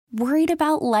Worried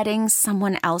about letting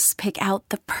someone else pick out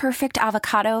the perfect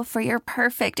avocado for your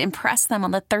perfect impress them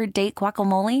on the third date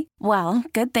guacamole? Well,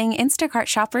 good thing Instacart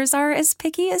shoppers are as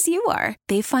picky as you are.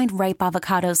 They find ripe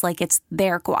avocados like it's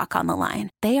their guac on the line.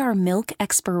 They are milk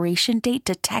expiration date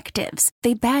detectives.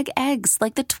 They bag eggs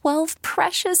like the 12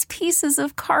 precious pieces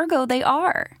of cargo they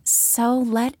are. So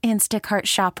let Instacart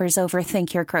shoppers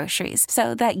overthink your groceries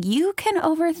so that you can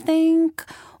overthink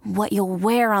what you'll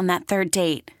wear on that third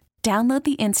date. Download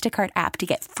the Instacart app to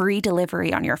get free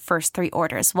delivery on your first 3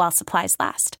 orders while supplies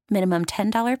last. Minimum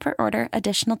 $10 per order.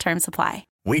 Additional terms apply.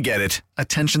 We get it.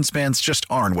 Attention spans just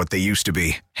aren't what they used to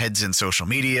be. Heads in social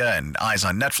media and eyes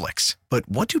on Netflix. But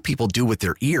what do people do with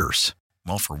their ears?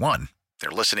 Well, for one, they're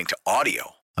listening to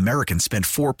audio. Americans spend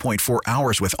 4.4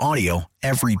 hours with audio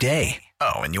every day.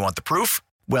 Oh, and you want the proof?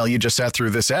 Well, you just sat through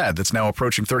this ad that's now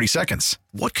approaching 30 seconds.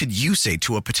 What could you say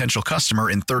to a potential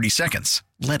customer in 30 seconds?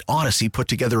 Let Odyssey put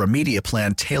together a media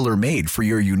plan tailor-made for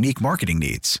your unique marketing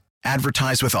needs.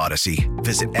 Advertise with Odyssey.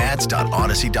 Visit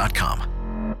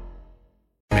ads.odyssey.com.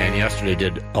 Man, yesterday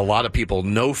did a lot of people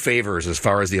no favors as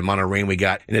far as the amount of rain we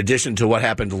got. In addition to what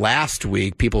happened last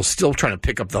week, people still trying to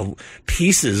pick up the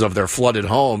pieces of their flooded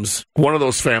homes. One of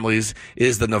those families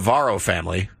is the Navarro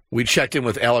family. We checked in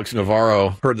with Alex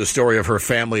Navarro, heard the story of her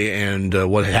family and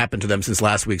what had happened to them since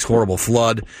last week's horrible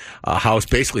flood. House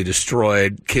basically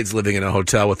destroyed, kids living in a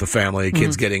hotel with the family,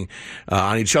 kids getting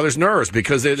on each other's nerves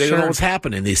because they don't know what's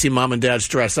happening. They see mom and dad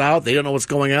stress out. They don't know what's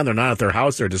going on. They're not at their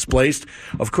house. They're displaced.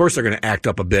 Of course, they're going to act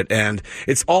up a bit. And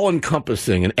it's all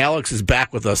encompassing. And Alex is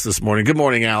back with us this morning. Good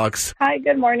morning, Alex. Hi,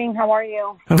 good morning. How are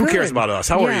you? Who cares about us?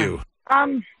 How are you?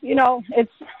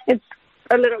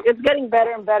 It's getting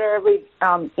better and better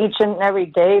each and every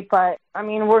day, but I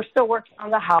mean, we're still working on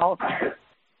the house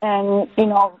and,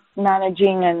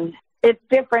 managing, and it's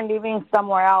different living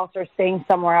somewhere else or staying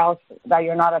somewhere else that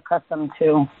you're not accustomed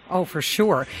to. Oh, for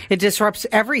sure. It disrupts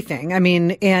everything. I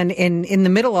mean, and in the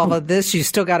middle of all of this, you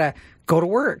still got to go to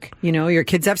work. Your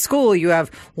kids have school, you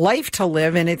have life to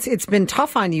live, and it's been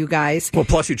tough on you guys. Well,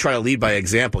 plus you try to lead by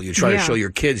example. You try to show your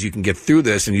kids you can get through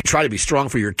this, and you try to be strong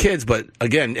for your kids. But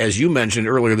again, as you mentioned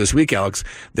earlier this week, Alex,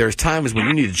 there's times when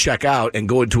you need to check out and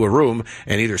go into a room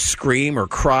and either scream or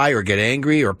cry or get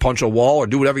angry or punch a wall or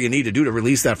do whatever you need to do to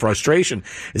release that frustration.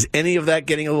 Is any of that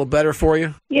getting a little better for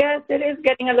you? Yes, it is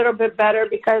getting a little bit better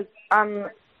because,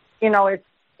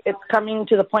 it's coming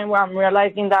to the point where I'm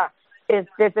realizing that this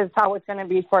is how it's going to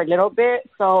be for a little bit,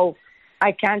 so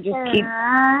I can't just keep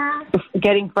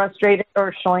getting frustrated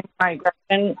or showing my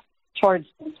aggression towards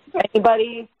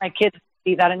anybody. My kids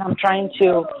see that, and I'm trying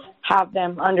to have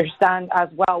them understand as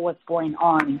well what's going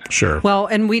on. Sure. Well,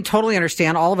 and we totally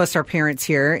understand. All of us are parents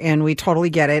here, and we totally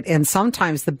get it. And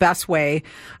sometimes the best way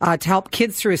to help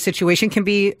kids through a situation can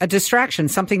be a distraction,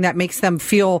 something that makes them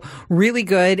feel really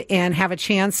good and have a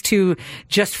chance to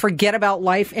just forget about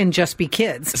life and just be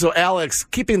kids. So, Alex,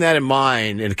 keeping that in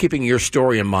mind and keeping your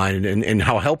story in mind and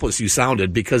how helpless you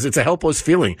sounded, because it's a helpless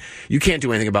feeling. You can't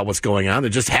do anything about what's going on. It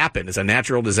just happened. It's a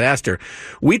natural disaster.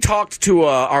 We talked to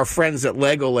our friends at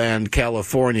LEGOLAND,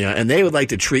 California, and they would like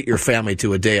to treat your family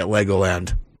to a day at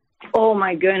LEGOLAND. Oh,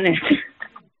 my goodness.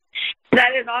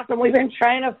 That is awesome. We've been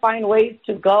trying to find ways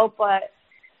to go, but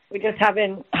we just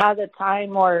haven't had the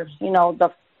time or,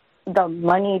 the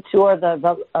money to or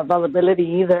the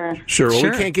availability either. Sure. Well,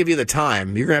 we can't give you the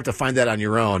time. You're going to have to find that on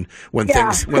your own when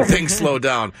things slow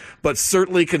down. But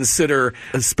certainly consider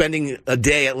spending a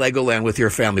day at LEGOLAND with your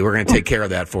family. We're going to take care of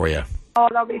that for you. Oh,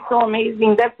 that'll be so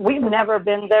amazing. We've never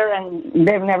been there, and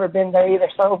they've never been there either.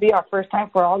 So it'll be our first time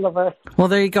for all of us. Well,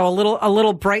 there you go. A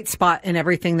little bright spot in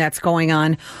everything that's going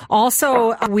on.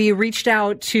 Also, we reached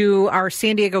out to our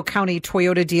San Diego County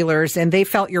Toyota dealers, and they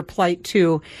felt your plight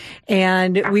too.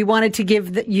 And we wanted to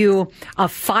give you a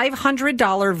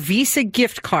 $500 Visa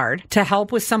gift card to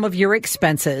help with some of your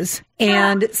expenses.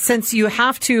 And since you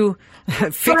have to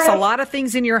fix a lot of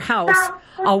things in your house,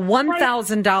 a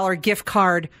 $1,000 gift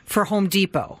card for Home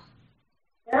Depot.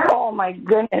 Oh, my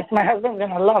goodness. My husband's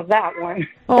going to love that one.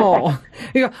 Oh.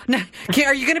 Are you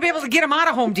going to be able to get him out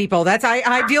of Home Depot?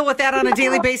 I deal with that on a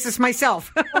daily basis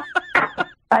myself.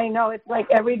 I know. It's like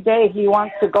every day he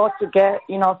wants to go to get,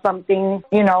 something,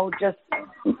 just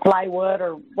plywood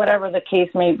or whatever the case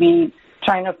may be,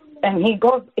 and he's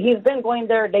been going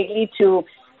there lately to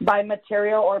buy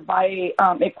material or buy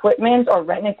equipment or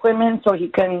rent equipment so he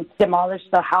can demolish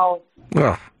the house.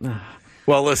 Oh.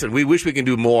 Well, listen, we wish we can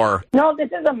do more. No,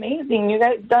 this is amazing. You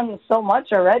guys done so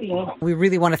much already. We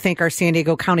really want to thank our San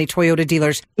Diego County Toyota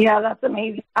dealers. Yeah, that's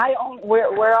amazing.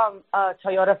 We're a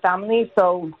Toyota family,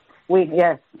 so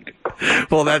yes.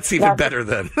 Well, that's even better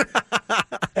then.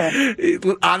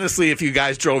 Honestly, if you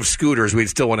guys drove scooters, we'd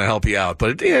still want to help you out.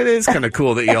 But it is kind of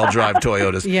cool that you all drive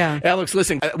Toyotas. Yeah. Alex,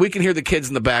 listen, we can hear the kids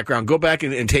in the background. Go back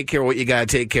and take care of what you got to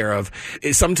take care of.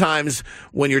 Sometimes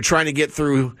when you're trying to get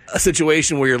through a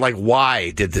situation where you're like,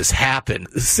 why did this happen?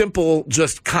 Simple,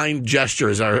 just kind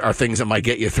gestures are things that might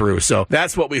get you through. So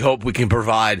that's what we hope we can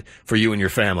provide for you and your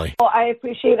family. Well, I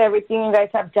appreciate everything you guys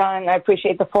have done. I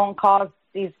appreciate the phone calls.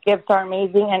 These gifts are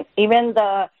amazing. And even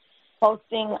the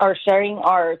posting or sharing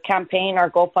our campaign, our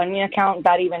GoFundMe account,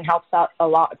 that even helps out a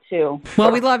lot too.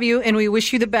 Well, we love you and we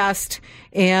wish you the best.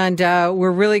 And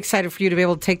we're really excited for you to be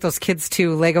able to take those kids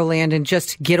to Legoland and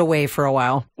just get away for a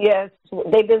while. Yes,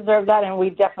 they deserve that, and we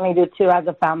definitely do too as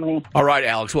a family. All right,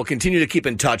 Alex, we'll continue to keep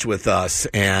in touch with us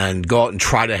and go out and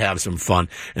try to have some fun.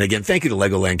 And again, thank you to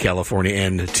Legoland California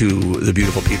and to the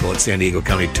beautiful people at San Diego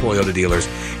County Toyota dealers.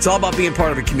 It's all about being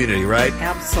part of a community, right?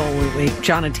 Absolutely.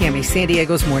 John and Tammy, San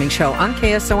Diego's morning show on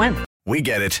KSON. We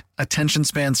get it. Attention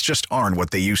spans just aren't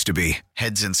what they used to be.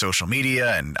 Heads in social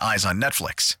media and eyes on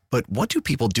Netflix. But what do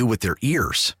people do with their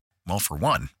ears? Well, for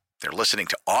one, they're listening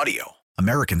to audio.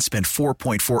 Americans spend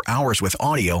 4.4 hours with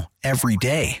audio every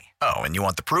day. Oh, and you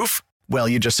want the proof? Well,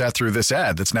 you just sat through this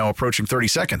ad that's now approaching 30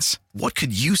 seconds. What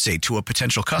could you say to a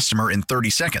potential customer in 30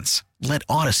 seconds? Let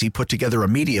Odyssey put together a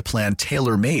media plan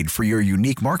tailor-made for your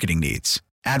unique marketing needs.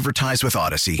 Advertise with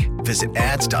Odyssey. Visit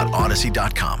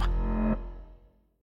ads.odyssey.com.